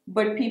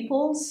 but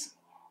people's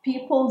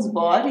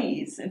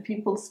bodies and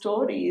people's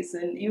stories.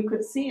 And you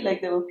could see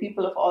like there were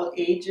people of all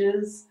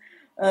ages.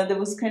 There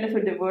was kind of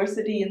a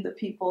diversity in the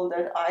people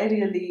that I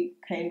really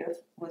kind of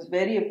was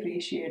very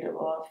appreciative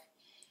of.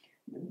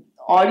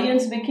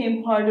 Audience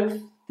became part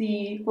of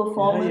the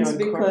performance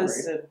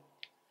because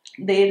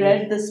they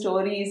read the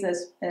stories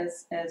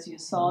as you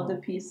saw the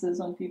pieces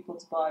on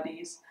people's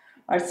bodies.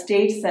 Our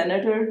state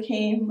senator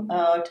came,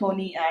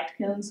 Toni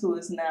Atkins, who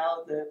is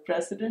now the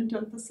president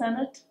of the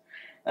Senate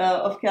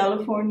of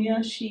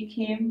California. She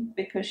came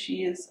because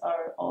she was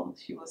our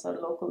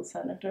local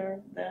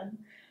senator then.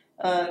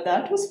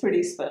 That was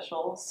pretty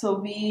special. So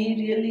we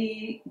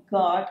really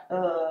got,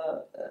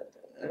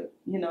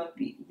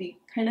 we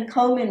kind of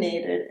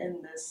culminated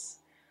in this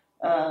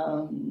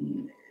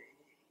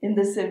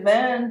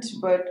event,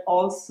 but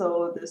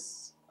also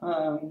this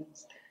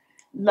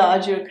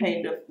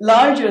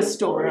larger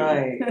story.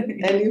 Right.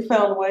 And you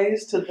found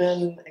ways to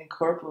then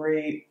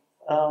incorporate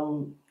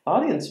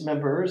audience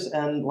members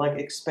and like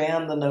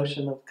expand the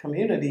notion of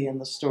community in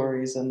the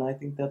stories. And I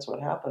think that's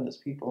what happened is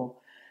people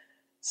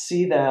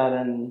see that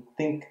and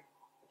think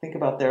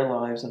about their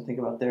lives and think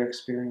about their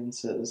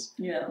experiences.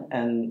 Yeah.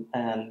 And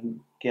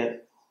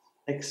get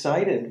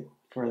excited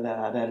for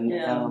that.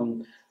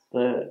 And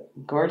the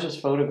gorgeous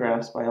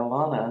photographs by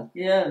Alana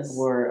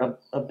were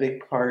a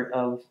big part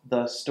of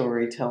the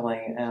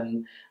storytelling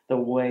and the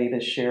way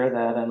to share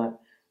that. And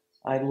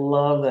I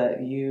love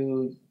that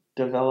you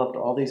developed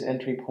all these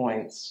entry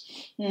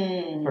points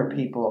for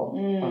people,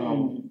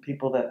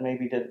 people that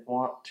maybe didn't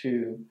want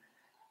to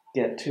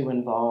get too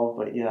involved,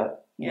 but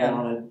yet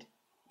wanted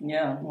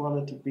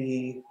to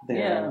be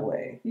there in a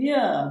way.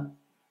 Yeah,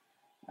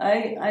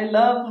 I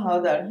love how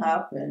that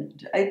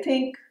happened. I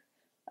think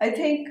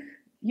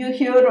you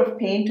hear of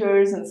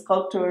painters and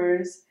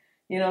sculptors,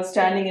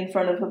 standing in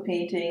front of a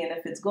painting, and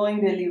if it's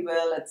going really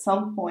well, at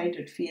some point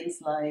it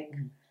feels like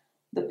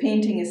the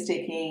painting has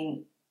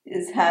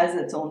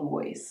its own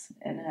voice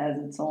and has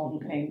its own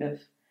kind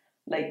of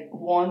like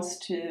wants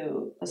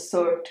to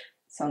assert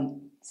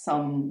some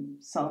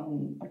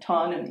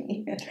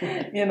autonomy,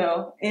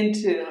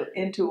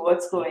 into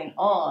what's going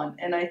on.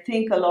 And I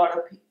think a lot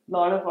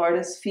of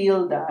artists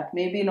feel that,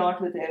 maybe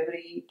not with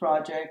every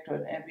project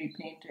or every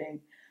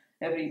painting,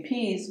 every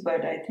piece,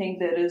 but I think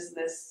there is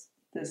this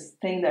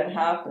thing that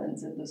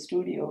happens in the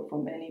studio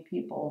for many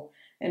people.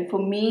 And for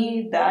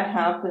me, that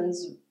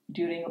happens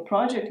during a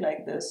project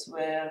like this,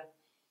 where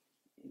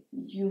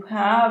you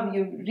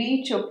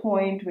reach a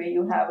point where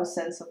you have a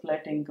sense of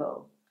letting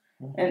go.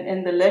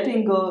 And the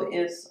letting go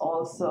is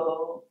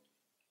also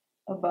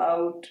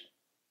about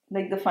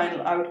like the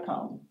final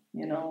outcome,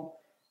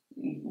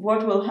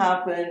 what will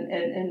happen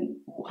and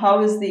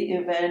how is the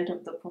event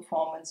of the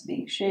performance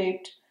being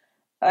shaped.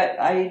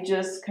 I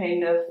just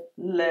kind of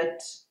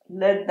let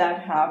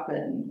that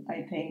happen,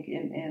 I think,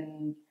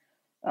 in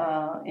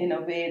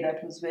a way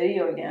that was very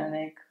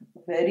organic,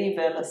 very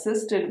well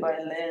assisted by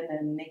Lynn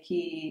and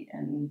Nikki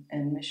and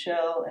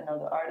Michelle and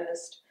other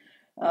artists.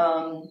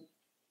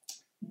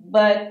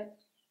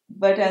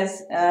 But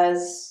as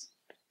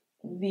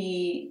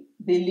we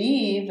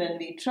believe and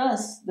we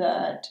trust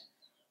that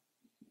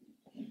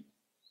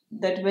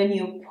when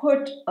you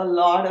put a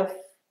lot of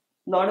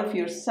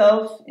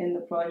yourself in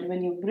the project,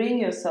 when you bring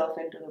yourself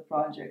into the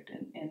project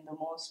in the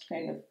most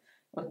kind of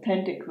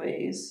authentic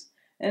ways,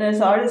 and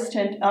as artists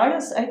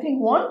I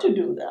think want to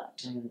do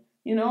that.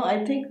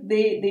 I think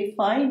they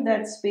find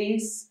that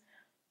space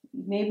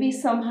maybe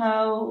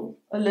somehow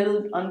a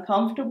little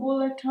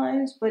uncomfortable at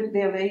times, but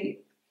they're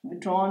very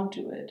drawn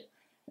to it.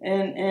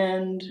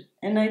 And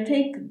I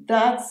think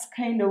that's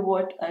kind of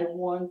what I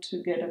want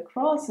to get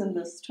across in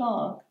this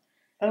talk.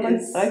 And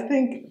I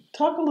think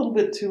talk a little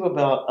bit too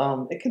about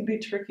it can be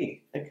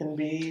tricky. It can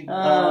be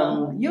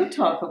you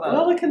talk about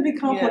well, it can be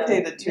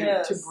complicated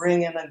to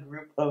bring in a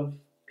group of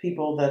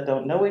people that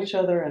don't know each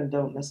other and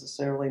don't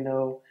necessarily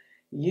know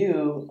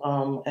you,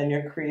 and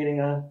you're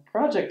creating a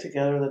project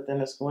together that then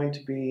is going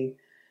to be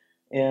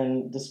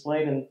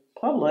displayed in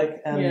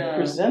public and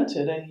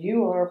presented, and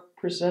you are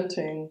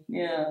presenting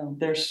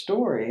their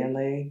story, and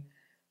they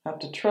have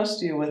to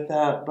trust you with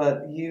that.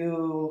 But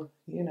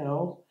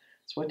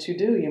it's what you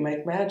do. You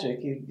make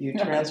magic. You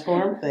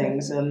transform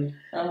things, and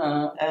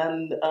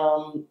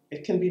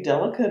it can be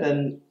delicate.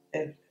 And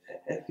if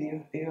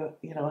you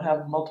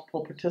have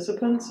multiple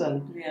participants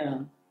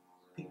and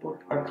people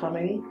are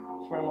coming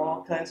from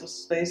all kinds of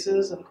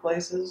spaces and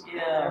places in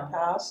their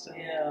past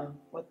and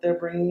what they're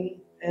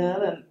bringing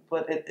in,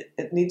 but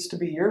it needs to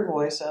be your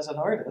voice as an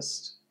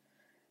artist.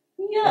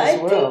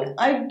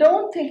 I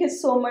don't think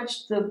it's so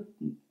much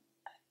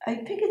I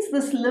think it's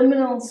this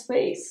liminal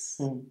space.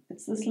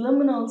 It's this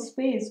liminal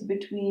space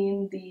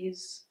between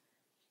these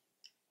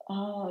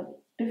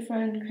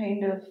different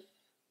kind of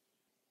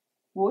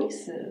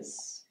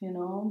voices,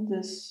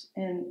 this,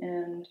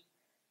 and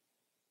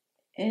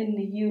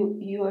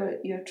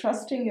you're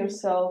trusting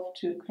yourself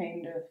to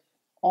kind of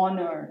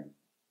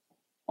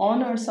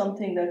honor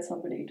something that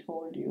somebody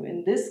told you.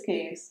 In this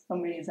case,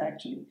 somebody is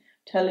actually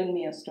telling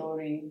me a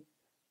story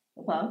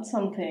about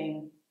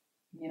something.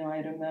 I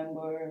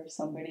remember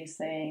somebody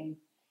saying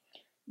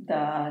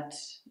that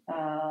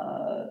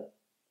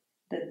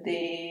that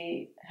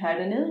they had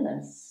an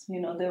illness.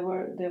 There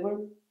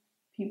were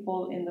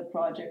people in the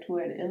project who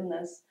had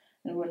illness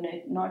and were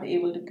not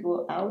able to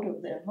go out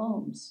of their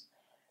homes.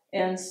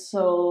 And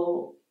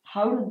so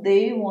how do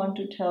they want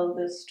to tell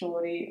this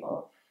story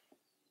of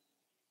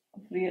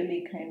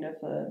really kind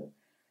of a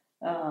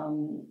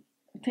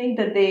thing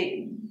that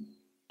they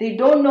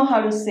don't know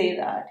how to say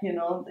that,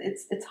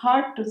 it's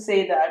hard to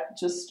say that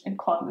just in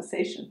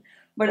conversation,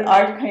 but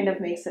art kind of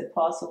makes it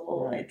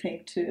possible, I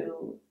think,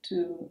 to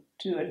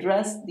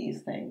address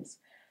these things.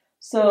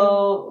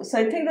 So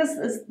I think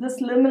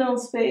this liminal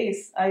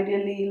space, I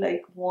really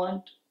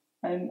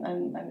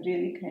I'm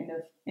really kind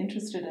of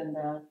interested in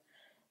that.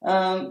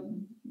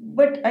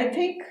 But I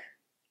think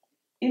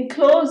in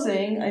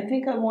closing, I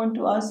think I want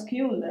to ask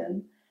you,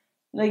 Lynn,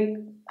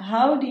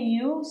 how do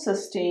you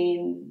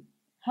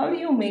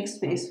make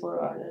space for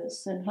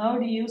artists, and how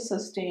do you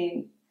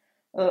sustain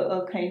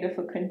a kind of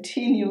a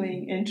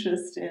continuing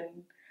interest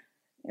in,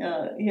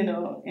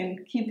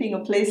 in keeping a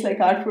place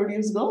like Art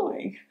Produce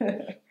going?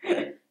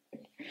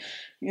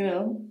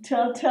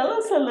 Tell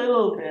us a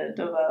little bit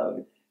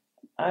about.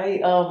 I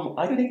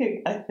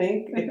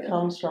think it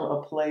comes from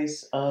a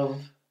place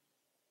of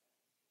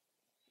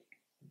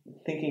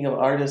thinking of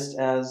artists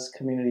as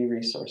community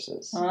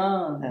resources,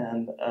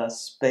 and a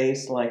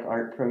space like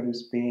Art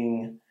Produce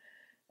being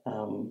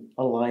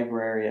a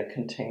library, a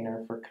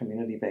container for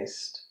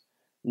community-based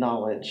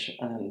knowledge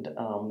and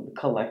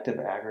collective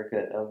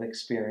aggregate of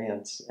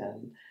experience,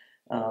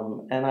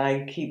 and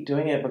I keep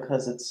doing it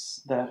because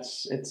it's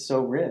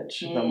so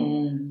rich.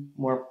 The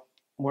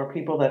more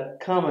people that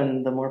come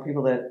and the more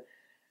people that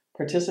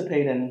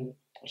participate and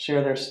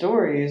share their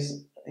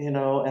stories,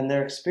 and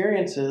their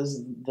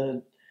experiences,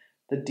 the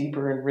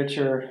deeper and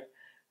richer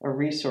a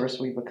resource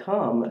we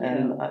become.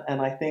 And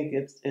I think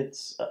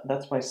it's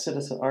that's my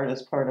citizen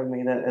artist part of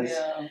me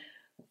that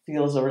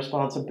feels a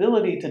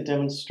responsibility to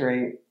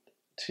demonstrate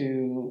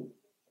to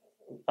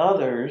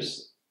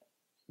others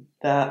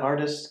that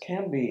artists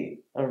can be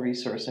a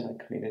resource in a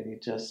community,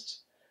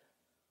 just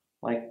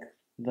like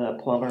the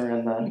plumber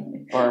and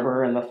the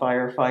barber and the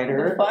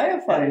firefighter,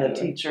 and the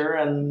teacher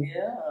and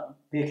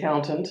the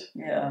accountant.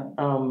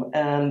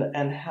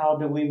 And how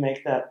do we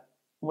make that?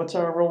 What's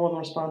our role and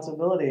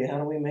responsibility? How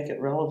do we make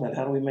it relevant?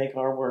 How do we make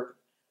our work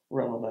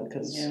relevant?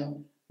 Because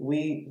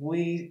we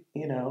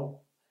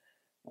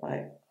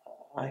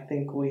I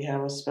think we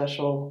have a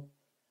special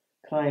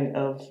kind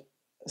of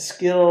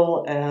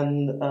skill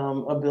and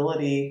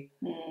ability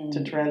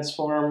to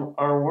transform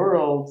our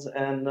worlds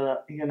and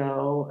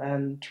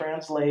and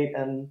translate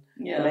and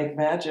make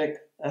magic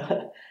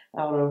out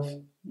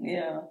of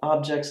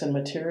objects and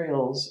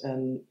materials,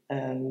 and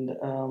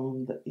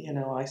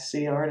I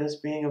see art as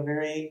being a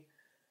very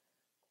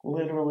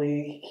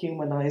literally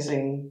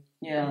humanizing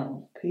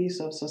piece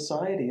of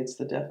society. It's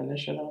the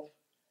definition of,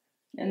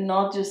 and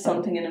not just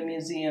something in a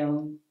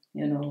museum,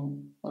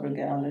 or a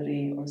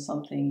gallery, or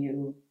something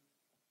you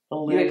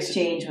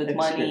exchange with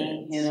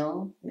money,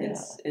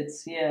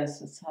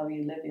 It's how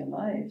you live your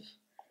life.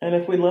 And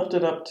if we left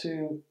it up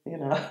to,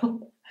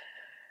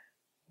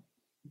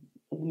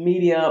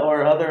 media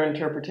or other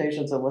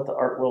interpretations of what the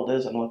art world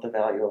is and what the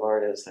value of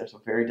art is, there's a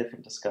very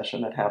different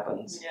discussion that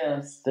happens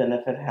than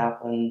if it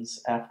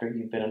happens after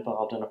you've been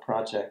involved in a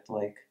project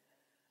like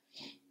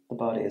The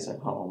Body is at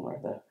Home, or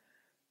the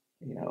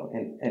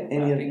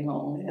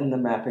in the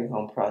Mapping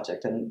Home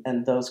project,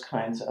 and those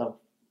kinds of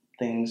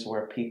things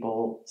where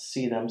people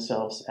see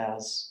themselves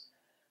as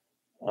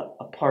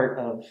a part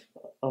of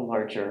a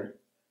larger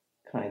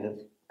kind of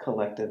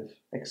collective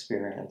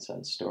experience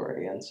and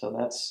story. And so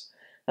that's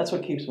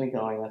what keeps me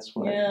going. That's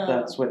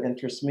what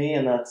interests me,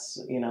 and that's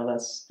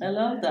I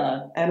love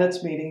that. And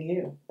it's meeting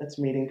you. It's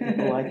meeting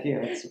people like you.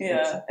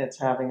 It's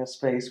having a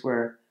space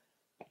where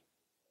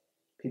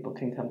people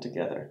can come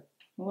together.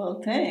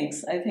 Well,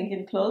 thanks. I think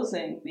in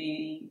closing,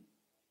 we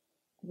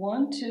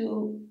want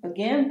to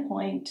again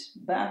point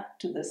back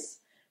to this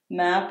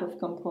map of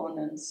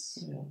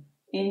components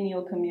in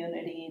your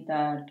community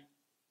that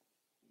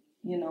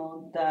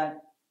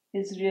that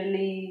is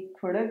really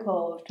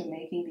critical to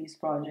making these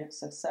projects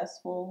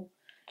successful,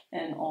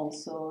 and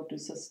also to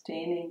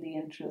sustaining the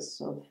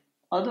interests of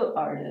other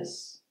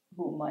artists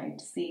who might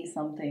see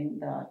something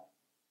that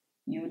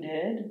you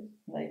did,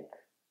 like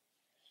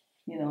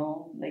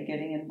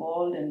getting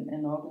involved in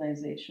an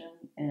organization.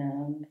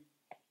 And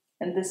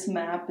this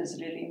map is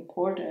really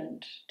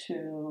important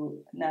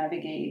to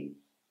navigate,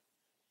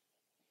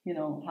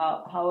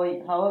 how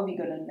are we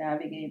going to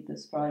navigate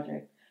this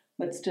project,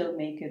 but still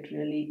make it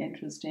really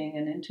interesting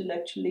and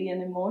intellectually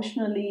and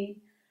emotionally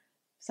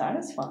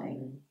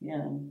satisfying.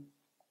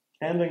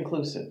 And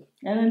inclusive.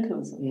 And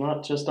inclusive.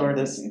 Not just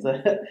artists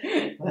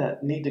that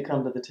need to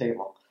come to the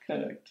table.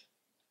 Correct.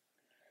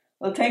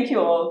 Well, thank you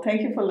all.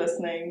 Thank you for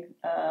listening.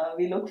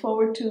 We look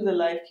forward to the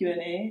live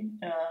Q&A,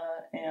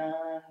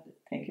 and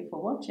thank you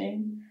for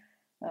watching.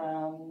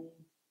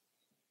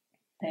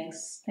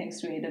 Thanks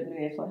to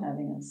AWA for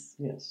having us.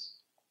 Yes.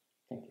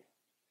 Thank you.